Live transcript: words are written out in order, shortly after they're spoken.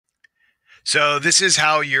So this is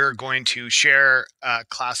how you're going to share a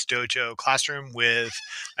Class Dojo classroom with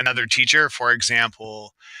another teacher. For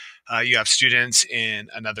example, you have students in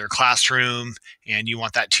another classroom and you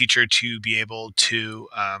want that teacher to be able to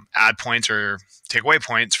add points or take away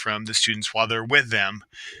points from the students while they're with them.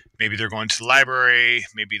 Maybe they're going to the library,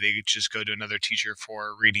 maybe they just go to another teacher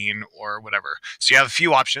for reading or whatever. So you have a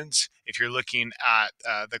few options. If you're looking at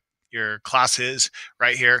your classes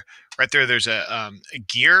right here, right there, there's a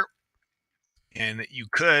gear, and you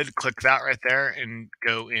could click that right there and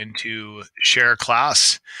go into share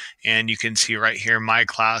class, and you can see right here my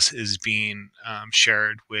class is being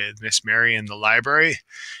shared with Miss Mary in the library.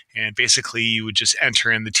 And basically you would just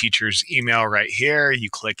enter in the teacher's email right here, you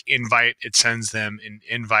click invite, it sends them an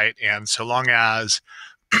invite, and so long as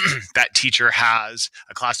that teacher has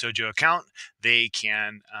a Class Dojo account, they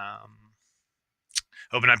can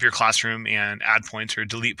open up your classroom and add points or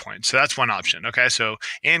delete points. So that's one option. Okay, so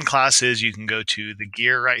in classes, you can go to the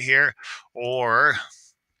gear right here, or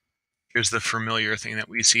here's the familiar thing that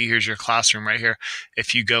we see. Here's your classroom right here.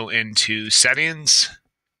 If you go into settings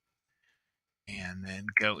and then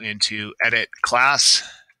go into edit class,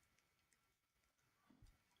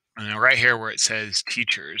 and then right here where it says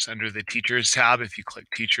teachers, under the teachers tab, if you click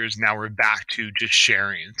teachers, now we're back to just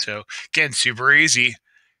sharing. So again, super easy.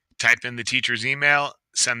 Type in the teacher's email,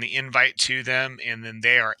 send the invite to them, and then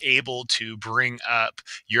they are able to bring up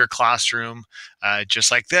your classroom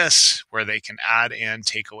just like this, where they can add and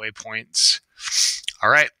take away points.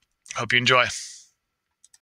 All right. Hope you enjoy.